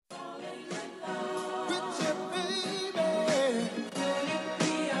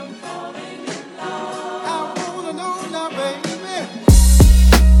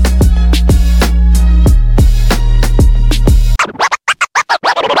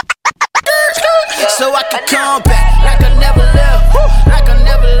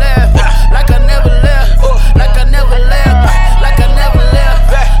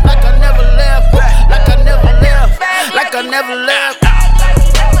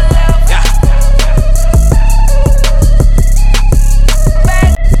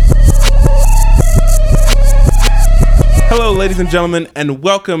ladies and gentlemen, and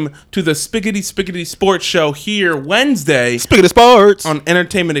welcome to the Spiggity Sports Show here Wednesday. Spiggity Sports on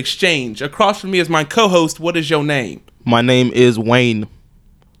Entertainment Exchange. Across from me is my co-host. What is your name? My name is Wayne.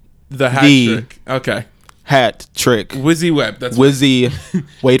 The Hat Trick. Okay. Hat Trick. Wizzy Webb. That's Wizzy.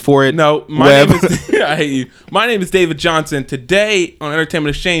 Wait for it. No, my Webb. name is. I hate you. My name is David Johnson. Today on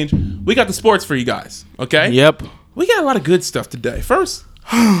Entertainment Exchange, we got the sports for you guys. Okay. Yep. We got a lot of good stuff today. First,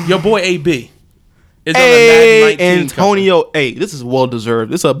 your boy AB. Is Hey, on the Madden 19 Antonio. cover. Hey, this is well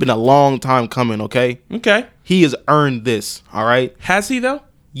deserved. This has been a long time coming. Okay. Okay. He has earned this. All right. Has he though?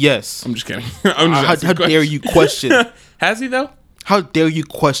 Yes. I'm just kidding. I'm just How asking dare you question? Has he though? How dare you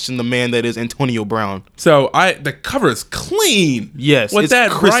question the man that is Antonio Brown? So the cover is clean. Yes, with it's that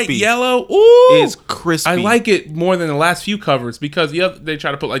crispy. bright yellow. Ooh, It's crispy. I like it more than the last few covers because they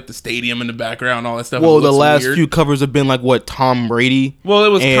try to put like the stadium in the background, all that stuff. Well, It the looks last weird. few covers have been like what, Tom Brady. Well, it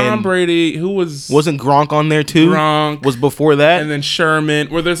was and Tom Brady. Who wasn't Gronk on there too? Gronk was before that, and then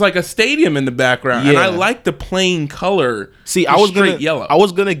Sherman, where there's like a stadium in the background, and Yeah. I like the plain color. See, the I was straight gonna yellow. I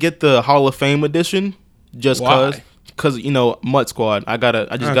was gonna get the Hall of Fame edition just Why? cause you know Mutt Squad. I gotta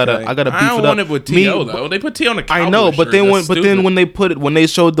beef I it up. don't want it with T.O. though. They put T.O. on the Cowboys I know, but shirt. then That's stupid. when they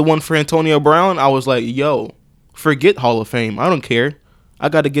showed the one for Antonio Brown, I was like, yo, forget Hall of Fame. I don't care. I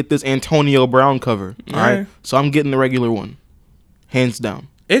got to get this Antonio Brown cover. All right, so I'm getting the regular one, hands down.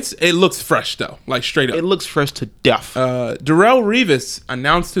 it looks fresh though, like straight up. It looks fresh to death. Darrelle Revis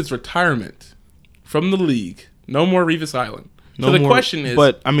announced his retirement from the league. No more Revis Island. So the question is,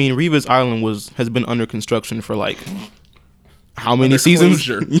 but I mean, Revis Island has been under construction for like how many seasons?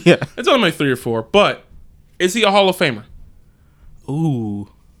 closure. Yeah. It's only like 3 or 4. But is he a Hall of Famer? Ooh,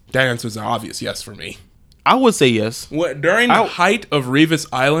 That answer is an obvious yes for me. I would say yes. During the height of Revis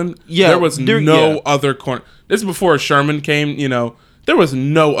Island, Yeah, there was no yeah. other corner. This is before Sherman came. There was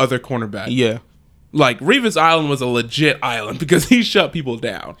no other cornerback. Yeah. Like Revis Island was a legit island because he shut people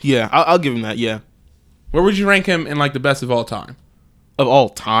down. Yeah, I'll give him that. Yeah, Where would you rank him in like the best of all time? of all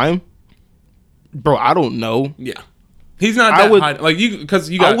time, bro. I don't know. Yeah, he's not that high. Like because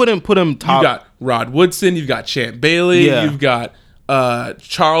I wouldn't put him top. You got Rod Woodson. You've got Champ Bailey. Yeah. You've got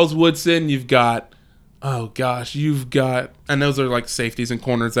Charles Woodson. You've got and those are like safeties and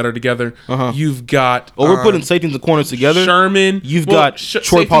corners that are together. You've got we're putting safeties and corners together. Sherman. You've got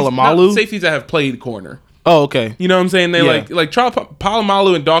Troy Polamalu. Safeties that have played corner. Oh, okay. You know what I'm saying? They Yeah. like Troy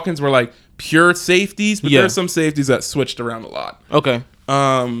Polamalu and Dawkins were like pure safeties, but Yeah. there's some safeties that switched around a lot. Okay.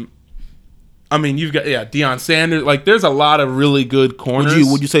 I mean, you've got Deion Sanders. Like, there's a lot of really good corners.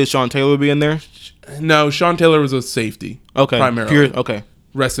 Would you say Sean Taylor would be in there? No, Sean Taylor was a safety. Okay. Primarily. Okay.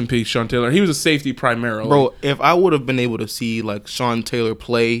 Rest in peace, Sean Taylor. He was a safety primarily. Bro, if I would have been able to see like Sean Taylor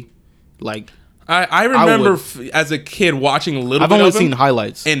play, like I remember would. as a kid watching a little I've bit only of him seen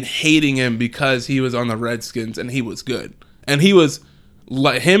highlights. and hating him because he was on the Redskins and he was good. And he was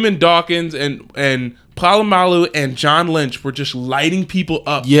like him and Dawkins and Polamalu and John Lynch were just lighting people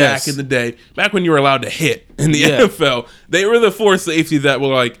up Yes. back in the day. Back when you were allowed to hit in the Yeah. NFL. They were the 4 safeties that were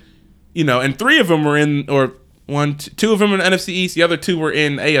like, and 3 of them were in, or 2 of them in NFC East, the other 2 were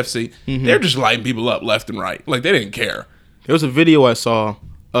in AFC. They're just lighting people up left and right. Like, they didn't care. There was a video I saw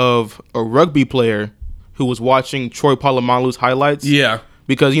of a rugby player who was watching Troy Polamalu's highlights. Yeah.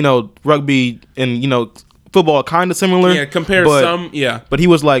 Because rugby and football are kind of similar. Yeah, compare but, some, yeah. But he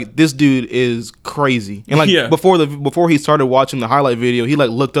was like, this dude is crazy. And like Yeah. before he started watching the highlight video, he like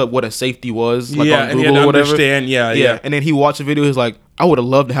looked up what a safety was, like on and he Google had to or whatever. understand, yeah. And then he watched the video. He's like, I would have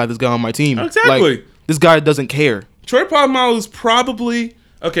loved to have this guy on my team. Exactly. Like, this guy doesn't care. Troy Polamalu is probably,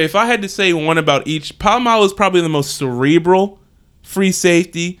 okay, if I had to say one about each, Polamalu is probably the most cerebral free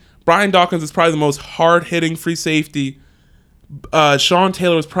safety. Brian Dawkins is probably the most hard-hitting free safety. Sean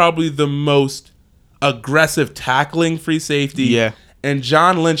Taylor is probably the most aggressive tackling free safety. Yeah. And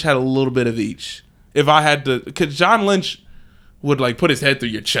John Lynch had a little bit of each. If I had to, because John Lynch would like put his head through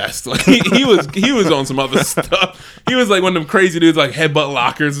your chest. Like he was on some other stuff. He was like one of them crazy dudes, like headbutt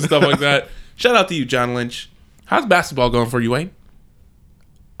lockers and stuff like that. Shout out to you, John Lynch. How's basketball going for you, Wayne?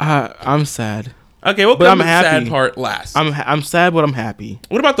 I'm sad. Okay, we'll But come I'm to the happy. sad part last. I'm sad, but I'm happy.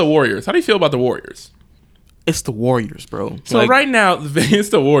 What about the Warriors? How do you feel about the Warriors? It's the Warriors, bro. So right now, it's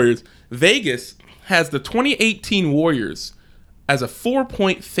the Warriors. Vegas has the 2018 Warriors as a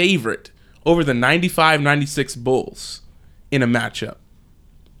 4-point favorite over the 95-96 Bulls in a matchup.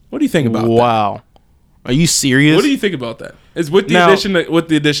 What do you think about that? Wow. Are you serious? What do you think about that? It's with the addition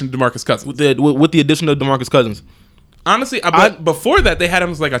of DeMarcus Cousins. with the addition of DeMarcus Cousins. Honestly, but before that, they had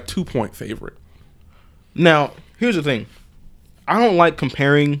him as like a 2-point favorite. Now, here's the thing. I don't like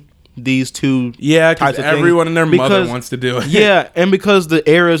comparing these two Yeah, because types of things. everyone and their mother Because- wants to do it. Yeah, and because the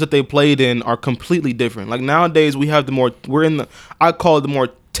eras that they played in are completely different. Like nowadays, we're in the, I call it the more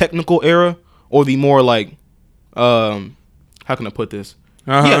technical era, or the more like, how can I put this?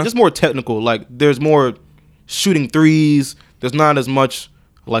 Uh-huh. Yeah, just more technical. Like there's more shooting threes. There's not as much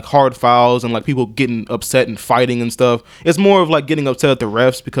like hard fouls and like people getting upset and fighting and stuff. It's more of like getting upset at the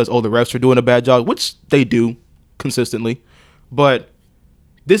refs because the refs are doing a bad job, which they do consistently. But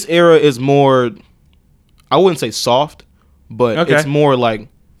this era is more, I wouldn't say soft, but Okay. it's more like,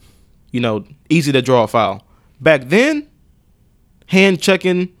 easy to draw a foul. Back then, hand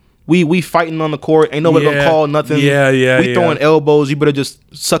checking, we fighting on the court. Ain't nobody gonna call nothing. We throwing elbows. You better just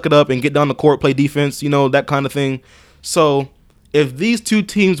suck it up and get down the court, play defense. That kind of thing. So if these two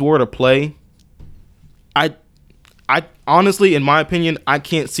teams were to play, I honestly, in my opinion, I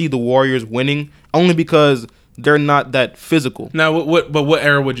can't see the Warriors winning only because they're not that physical. Now, what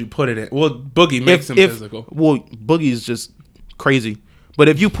era would you put it in? Well, Boogie makes them physical. Well, Boogie's just crazy. But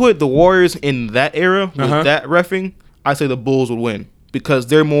if you put the Warriors in that era with that reffing, I say the Bulls would win because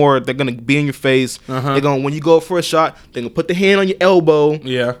they're gonna be in your face. They're gonna, when you go for a shot, they're gonna put the hand on your elbow.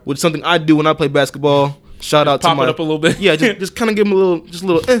 Yeah, which is something I do when I play basketball. Shout out to pop it up a little bit. Yeah, just kind of give them a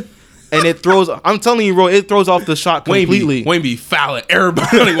little. And it throws. I'm telling you, bro, it throws off the shot completely. Wayne be fouling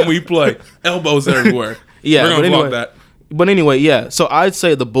everybody when we play. Elbows everywhere. Yeah, we're gonna block that. But anyway, yeah. So I'd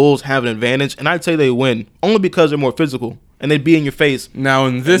say the Bulls have an advantage, and I'd say they win only because they're more physical and they'd be in your face. Now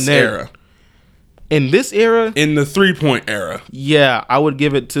in this era, in the 3-point era, yeah, I would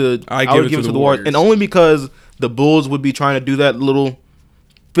give it to. I would give it to the Warriors, and only because the Bulls would be trying to do that little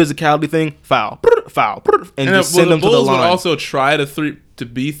physicality thing, foul, and just send them to the line. The Bulls would also try to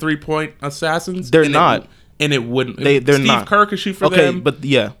be 3-point assassins. They're not. And it wouldn't. They're Steve not. Kerr could shoot for them. Okay, but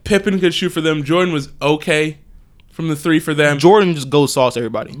yeah. Pippen could shoot for them. Jordan was okay from the 3 for them. Jordan just goes sauce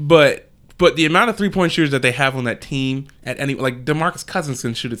everybody. But the amount of 3-point shooters that they have on that team at any, like DeMarcus Cousins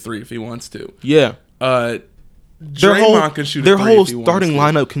can shoot a 3 if he wants to. Yeah. Draymond can shoot a 3 their whole if he starting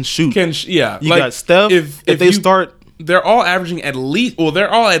wants lineup can shoot. Yeah. You got Steph. If they start, they're all averaging they're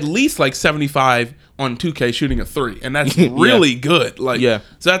all at least like 75 on 2K shooting a 3, and that's really good. Like, yeah.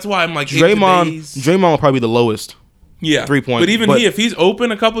 So that's why I'm like, Draymond will probably be the lowest. Yeah, 3-point. But even if he's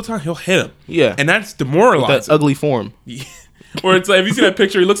open a couple of times, he'll hit him. Yeah, and that's demoralizing. With that ugly form. Yeah. Or it's like, have you seen that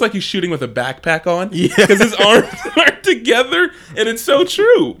picture? He looks like he's shooting with a backpack on. Yeah, because his arms aren't together, and it's so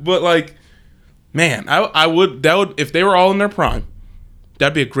true. But like, man, I would if they were all in their prime,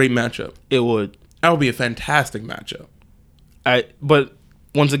 that'd be a great matchup. It would. That would be a fantastic matchup. But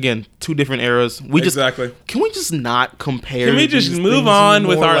once again, two different eras. Can we just not compare? Can we just move on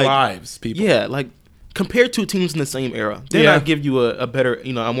with our lives, people? Yeah, like compare two teams in the same era. Then I'll give you a better,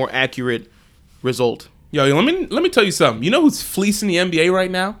 a more accurate result. Yo, let me tell you something. You know who's fleecing the NBA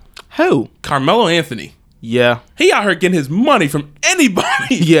right now? Who? Carmelo Anthony. Yeah. He out here getting his money from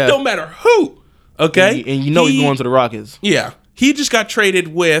anybody. Yeah. No matter who. Okay? And you know he's going to the Rockets. Yeah. He just got traded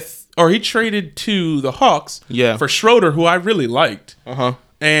he traded to the Hawks for Schroeder, who I really liked.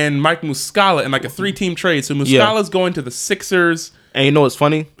 And Mike Muscala in like a 3-team trade. So Muscala's going to the Sixers. And you know what's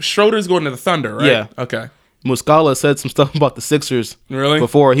funny? Schroeder's going to the Thunder, right? Yeah. Okay. Muscala said some stuff about the Sixers. Really?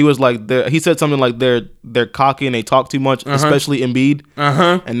 Before he was like, he said something like they're cocky and they talk too much, especially Embiid.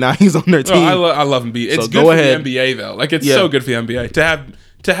 And now he's on their team. I love Embiid. It's good for the NBA though. Like it's so good for the NBA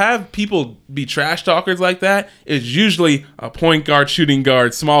to have people be trash talkers like that is usually a point guard, shooting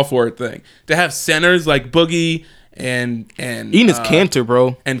guard, small forward thing. To have centers like Boogie and Enes Kanter,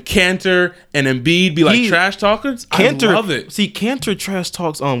 bro, and Kanter and Embiid be like trash talkers. Kanter, I love it. See, Kanter trash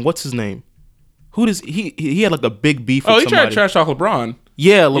talks. What's his name? Who does he had like a big beef with he somebody. tried to trash talk LeBron.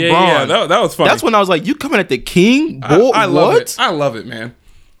 Yeah, LeBron. Yeah, that was funny. That's when I was like, you coming at the king? Boy, I love it. I love it, man.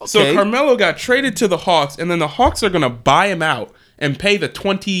 Okay. So Carmelo got traded to the Hawks, and then the Hawks are going to buy him out and pay the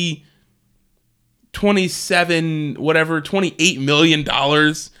 $28 million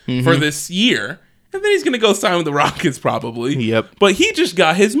for this year. And then he's going to go sign with the Rockets probably. Yep. But he just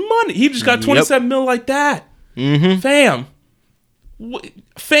got his money. He just got $27 million like that. Fam.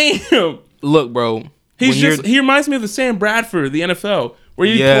 Look, bro. He reminds me of the Sam Bradford of the NFL, where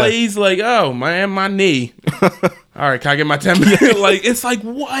he plays like, oh, man, my knee. All right, can I get my 10 million? Like, it's like,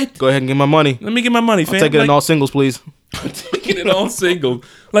 what? Go ahead and get my money. Let me get my money, fam. I'll take it in all singles, please. I'm taking it all singles.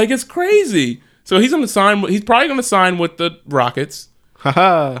 Like, it's crazy. So he's probably going to sign with the Rockets.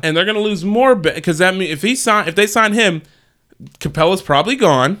 And they're going to lose more because that means if they sign him, Capella's probably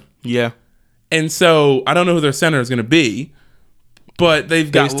gone. Yeah. And so I don't know who their center is going to be. But they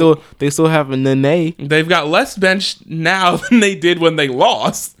still have a Nene. They've got less bench now than they did when they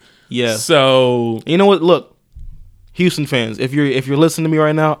lost. Yeah. So you know what? Look, Houston fans, if you're listening to me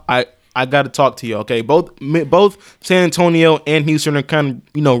right now, I got to talk to you, okay? Both San Antonio and Houston are kind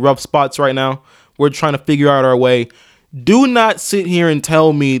of, rough spots right now. We're trying to figure out our way. Do not sit here and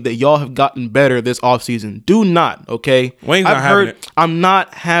tell me that y'all have gotten better this offseason. Do not, okay? Wayne's not having it. I'm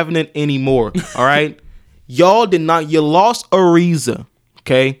not having it anymore, all right? Y'all did not. You lost Ariza,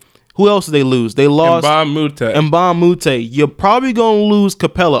 okay? Who else did they lose? They lost Mbah Moute. You're probably going to lose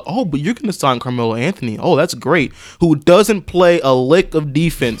Capella. Oh, but you're going to sign Carmelo Anthony. Oh, that's great. Who doesn't play a lick of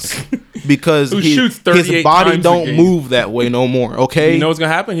defense because his body don't move that way no more, okay? You know what's going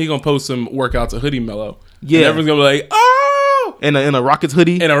to happen? He's going to post some workouts of Hoodie Mello. Yeah. And everyone's going to be like, oh! In a Rockets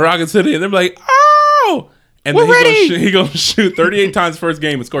hoodie? In a Rockets hoodie. And they're like, oh! And then he's going to shoot 38 times first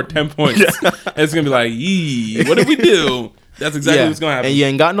game and score 10 points. And it's going to be like, yee, what did we do? That's exactly what's going to happen. And you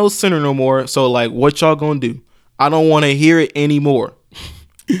ain't got no center no more. So, like, what y'all going to do? I don't want to hear it anymore.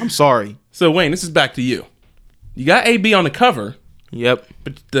 I'm sorry. So, Wayne, this is back to you. You got AB on the cover. Yep.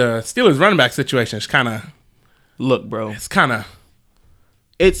 But the Steelers running back situation is kind of... Look, bro. It's kind of...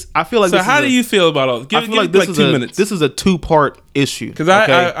 I feel like... So, how do you feel about all this? I feel like this is 2 minutes. This is a two-part issue. Because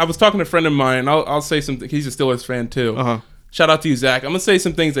I was talking to a friend of mine. I'll say something. He's a Steelers fan, too. Uh-huh. Shout out to you, Zach. I'm going to say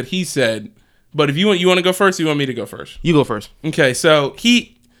some things that he said. But if you want to go first, or you want me to go first? You go first. Okay, so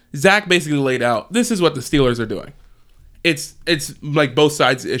Zach basically laid out, this is what the Steelers are doing. It's like both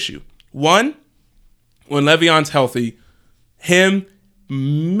sides of the issue. One, when Le'Veon's healthy, him,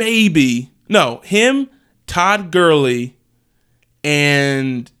 Todd Gurley,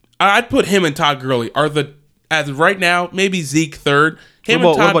 and I'd put him and Todd Gurley are as of right now, maybe Zeke third.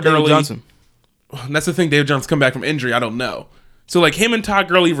 What about David Johnson? That's the thing. David Johnson's come back from injury. I don't know. So like him and Todd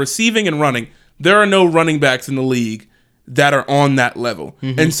Gurley receiving and running, there are no running backs in the league that are on that level.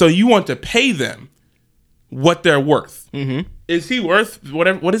 Mm-hmm. And so you want to pay them what they're worth. Mm-hmm. Is he worth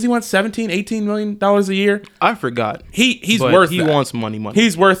whatever? What does he want? $17, $18 million a year? I forgot. He's worth that. He wants money.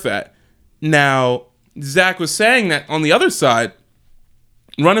 He's worth that. Now, Zach was saying that on the other side,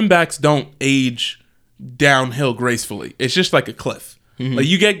 running backs don't age downhill gracefully. It's just like a cliff. Mm-hmm. Like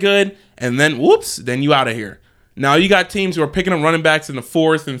you get good and then whoops, then you out of here. Now you got teams who are picking up running backs in the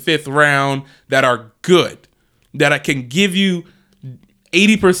 4th and 5th round that are good, that I can give you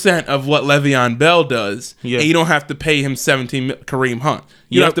 80% of what Le'Veon Bell does, and you don't have to pay him Kareem Hunt.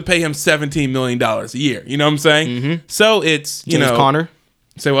 You don't have to pay him $17 million a year. You know what I'm saying? Mm-hmm. So it's James Conner.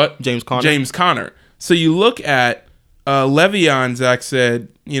 Say what? James Conner. So you look at Le'Veon. Zach said,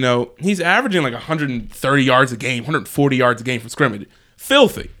 he's averaging like 130 yards a game, 140 yards a game from scrimmage.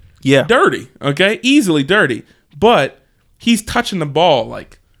 Filthy. Yeah. Dirty. Okay? Easily dirty. But he's touching the ball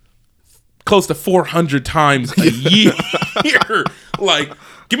like close to 400 times a year. Like,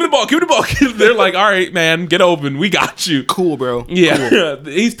 give me the ball. They're like, all right, man, get open. We got you. Cool, bro. Yeah. Cool.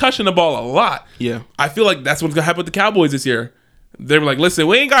 He's touching the ball a lot. Yeah. I feel like that's what's going to happen with the Cowboys this year. They were like, listen,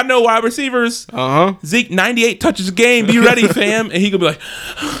 we ain't got no wide receivers. Uh-huh. Zeke, 98 touches a game. Be ready, fam. And he could be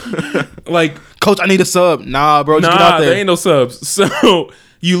like, Coach, I need a sub. Nah, bro, just get out there. There ain't no subs. So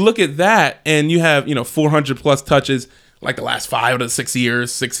you look at that and you have, 400 plus touches like the last 5 to 6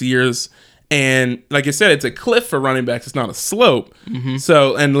 years. And like I said, it's a cliff for running backs. It's not a slope. Mm-hmm.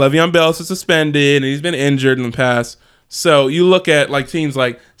 So, and Le'Veon Bell is suspended and he's been injured in the past. So you look at like teams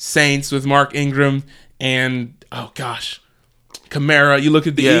like Saints with Mark Ingram and, Kamara. You look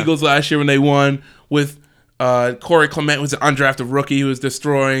at the Eagles last year when they won with Corey Clement, who's an undrafted rookie who was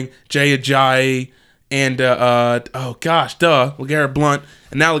destroying Jay Ajayi and LeGarrette Blount.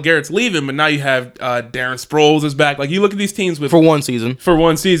 And now LeGarrette's leaving, but now you have Darren Sproles is back. Like you look at these teams with for one season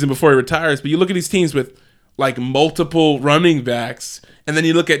before he retires. But you look at these teams with like multiple running backs, and then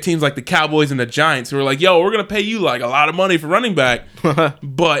you look at teams like the Cowboys and the Giants who are like, "Yo, we're gonna pay you like a lot of money for running back,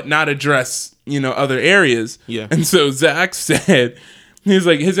 but not address other areas." Yeah. And so Zach said, he's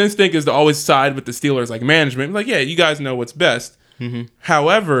like, his instinct is to always side with the Steelers, like management. Like, yeah, you guys know what's best. Mm-hmm.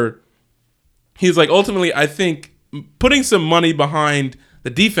 However, he's like, ultimately, I think putting some money behind the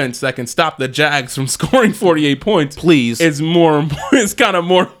defense that can stop the Jags from scoring 48 points, please, is more important. It's kind of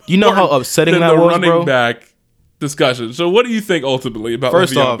more. You know how upsetting that was, running bro? Back discussion. So, what do you think ultimately about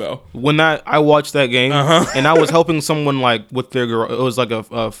First Le'Veon off, Bell? When I watched that game and I was helping someone like with their girl, it was like a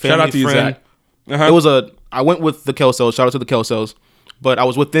family Shout out to friend. You, Zach. It was I went with the Kelsos. Shout out to the Kelsos, but I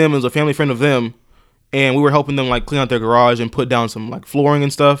was with them. It was a family friend of them, and we were helping them like clean out their garage and put down some like flooring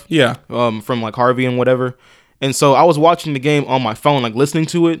and stuff. Yeah. From like Harvey and whatever. And so I was watching the game on my phone, like listening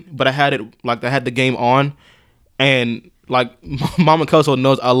to it, but I had the game on, and like Mama Kelso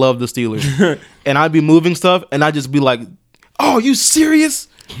knows I love the Steelers, and I'd be moving stuff, and I'd just be like, "Oh, are you serious?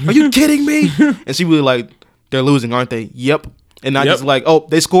 Are you kidding me?" And she'd be like, "They're losing, aren't they?" "Yep." And not just like, oh,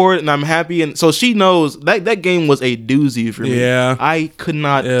 they scored and I'm happy. And so she knows that game was a doozy for me. Yeah. I could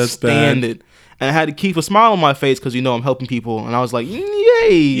not stand it. And I had to keep a smile on my face because, I'm helping people. And I was like, yay.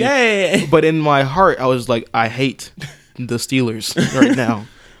 Yay. But in my heart, I was like, I hate the Steelers right now.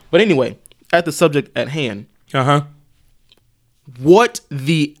 But anyway, at the subject at hand. Uh-huh. What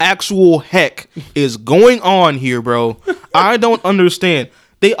the actual heck is going on here, bro? I don't understand.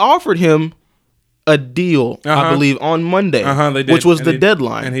 They offered him a deal, I believe, on Monday, they did. Which was the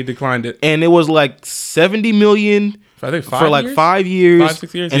deadline. And he declined it. And it was like $70 million I think for like 5 years.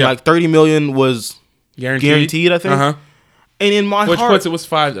 5-6 years, and like $30 million was guaranteed, I think. Uh-huh. And in my heart... Which puts it was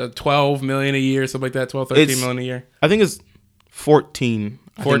 $12 million a year, something like that, 13 million a year. I think it's 14.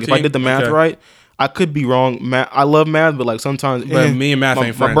 I think if I did the math right. I could be wrong. I love math, but like sometimes... But me and math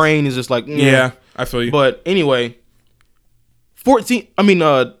ain't friends. My brain is just like... Yeah, I feel you. But anyway, 14 million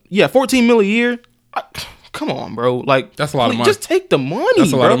a year. Come on, bro. Like, that's a lot of money. Just take the money,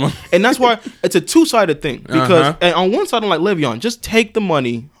 that's a lot of money. And that's why it's a two-sided thing. Because and on one side, I'm like, Le'Veon, just take the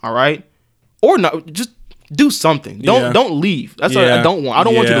money, all right? Or not, just do something. Don't leave. That's what I don't want. I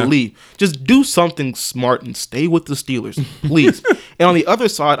don't want you to leave. Just do something smart and stay with the Steelers, please. And on the other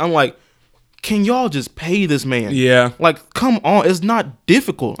side, I'm like, can y'all just pay this man? Yeah. Like, come on. It's not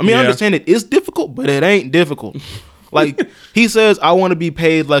difficult. I mean, I understand it is difficult, but it ain't difficult. Like, he says, I want to be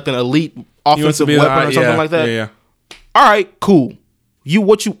paid like an elite offensive weapon or something like that. Yeah. All right, cool.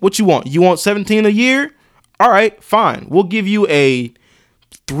 What you want? You want 17 a year? All right, fine. We'll give you a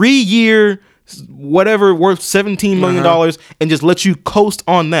 3-year whatever worth $17 million and just let you coast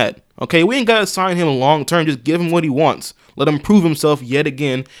on that. Okay, we ain't got to sign him long term. Just give him what he wants. Let him prove himself yet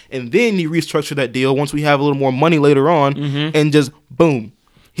again. And then you restructure that deal once we have a little more money later on and just boom.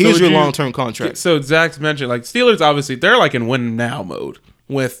 Here's your long-term contract. So Zach's mentioned, like, Steelers, obviously, they're like in win now mode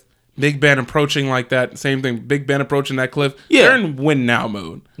with Big Ben approaching like that. Same thing, Big Ben approaching that cliff. Yeah. They're in win now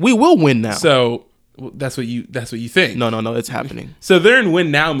mode. We will win now. So that's what you think. No, it's happening. So they're in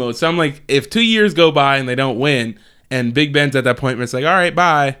win now mode. So I'm like, if 2 years go by and they don't win, and Big Ben's at that point where it's like, all right,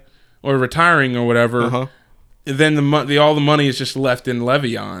 bye, or retiring or whatever, then all the money is just left in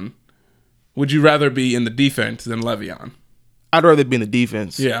Le'Veon. Would you rather be in the defense than Le'Veon? I'd rather be in the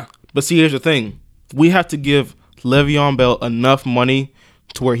defense. Yeah. But see, here's the thing. We have to give Le'Veon Bell enough money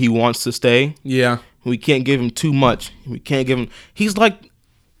to where he wants to stay. Yeah. We can't give him too much. We can't give him... He's like...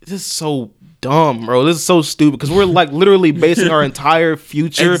 This is so dumb, bro. This is so stupid because we're like literally basing our entire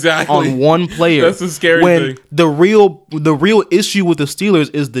future on one player. That's the scary thing. The real issue with the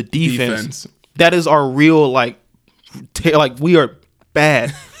Steelers is the defense. That is our real we are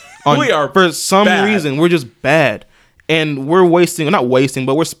bad. For some reason we're just bad. And we're we're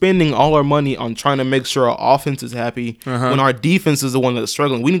spending all our money on trying to make sure our offense is happy when our defense is the one that's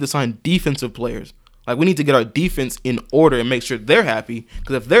struggling. We need to sign defensive players. Like, we need to get our defense in order and make sure they're happy.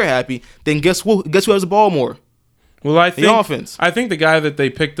 Because if they're happy, then guess who has the ball more? Well, I think the offense. I think the guy that they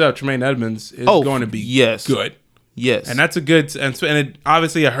picked up, Tremaine Edmonds, is going to be good. Yes. And that's a good... And it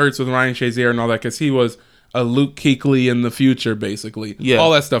obviously it hurts with Ryan Shazier and all that because he was a Luke Kuechly in the future, basically. Yeah. All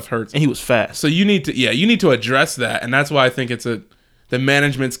that stuff hurts. And he was fast. So you need to address that. And that's why I think the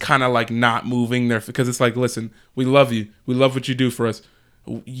management's kind of like not moving there because it's like, listen, we love you. We love what you do for us.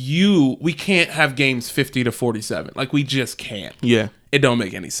 We can't have games 50-47. Like, we just can't. Yeah. It don't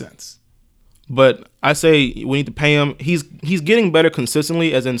make any sense. But I say we need to pay him. He's getting better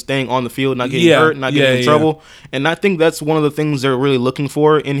consistently, as in staying on the field, not getting hurt, not getting in trouble. And I think that's one of the things they're really looking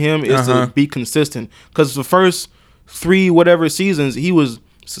for in him is to be consistent. Because the first 3 whatever seasons, he was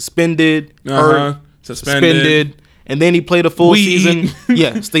suspended, hurt, suspended, and then he played a full season.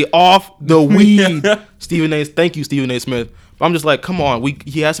 Yeah, stay off the weed. Thank you, Stephen A. Smith. But I'm just like, come on,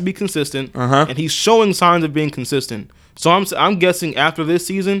 he has to be consistent, and he's showing signs of being consistent. So I'm guessing after this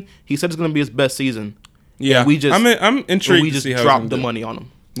season, he said it's going to be his best season. Yeah, I'm intrigued. We just dropped the money on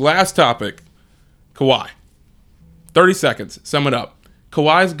him. Last topic, Kawhi. 30 seconds. Sum it up.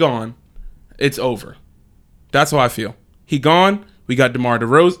 Kawhi's gone. It's over. That's how I feel. He gone. We got DeMar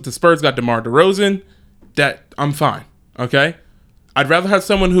DeRozan. The Spurs got DeMar DeRozan. I'm fine. Okay. I'd rather have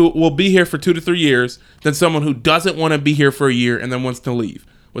someone who will be here for 2 to 3 years than someone who doesn't want to be here for a year and then wants to leave.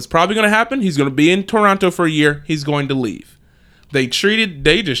 What's probably going to happen, he's going to be in Toronto for a year. He's going to leave. They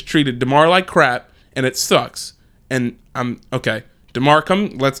just treated DeMar like crap, and it sucks. And okay. DeMar,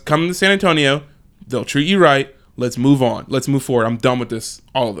 let's come to San Antonio. They'll treat you right. Let's move on. Let's move forward. I'm done with this.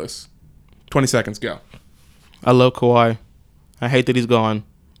 All of this. 20 seconds, go. I love Kawhi. I hate that he's gone.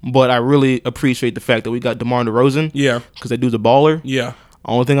 But I really appreciate the fact that we got DeMar DeRozan. Yeah. Because that dude's a baller. Yeah.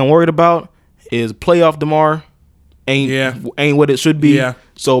 Only thing I'm worried about is playoff DeMar ain't what it should be. Yeah.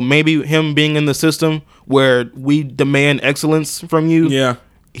 So maybe him being in the system where we demand excellence from you,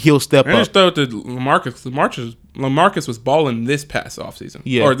 he'll step up. I just thought that LaMarcus was balling this past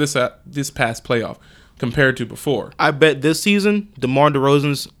offseason, or this past playoff compared to before. I bet this season DeMar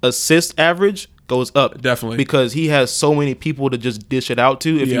DeRozan's assist average goes up. Definitely. Because he has so many people to just dish it out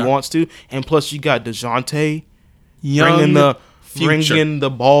to if he wants to. And plus you got DeJounte bringing the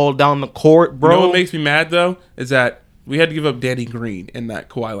ball down the court, bro. You know what makes me mad, though, is that we had to give up Danny Green in that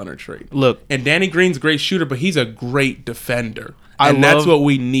Kawhi Leonard trade. Look. And Danny Green's a great shooter, but he's a great defender. And that's what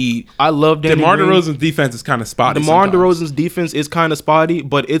we need. I love Danny DeMar Green. DeRozan's defense is kind of spotty. DeMar DeRozan's defense is kind of spotty,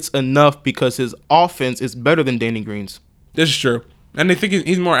 but it's enough because his offense is better than Danny Green's. This is true. And I think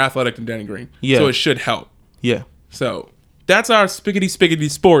he's more athletic than Danny Green. Yeah. So it should help. Yeah. So that's our Spiggity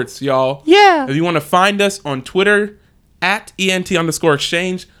Sports, y'all. Yeah. If you want to find us on Twitter, at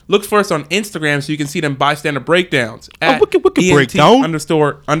 @ENT_exchange. Look for us on Instagram so you can see them bystander breakdowns. At wicked breakdown.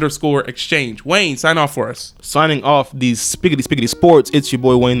 _exchange. Wayne, sign off for us. Signing off these Spiggity Sports. It's your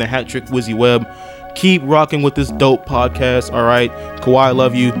boy Wayne, the Hat Trick Wizzy Webb. Keep rocking with this dope podcast. All right, Kawhi, I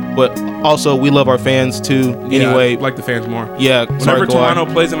love you, but also we love our fans too. Anyway, I like the fans more. Yeah, whenever Toronto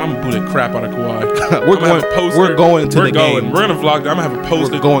plays them, I'm gonna boot the crap out of Kawhi. We're going to the game. We're gonna vlog. I'm gonna have a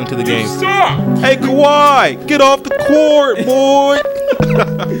poster. We're going to the game. Stop! Hey Kawhi, get off the court, boy.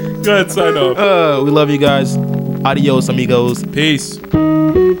 Go ahead, sign off. We love you guys. Adios, amigos. Peace.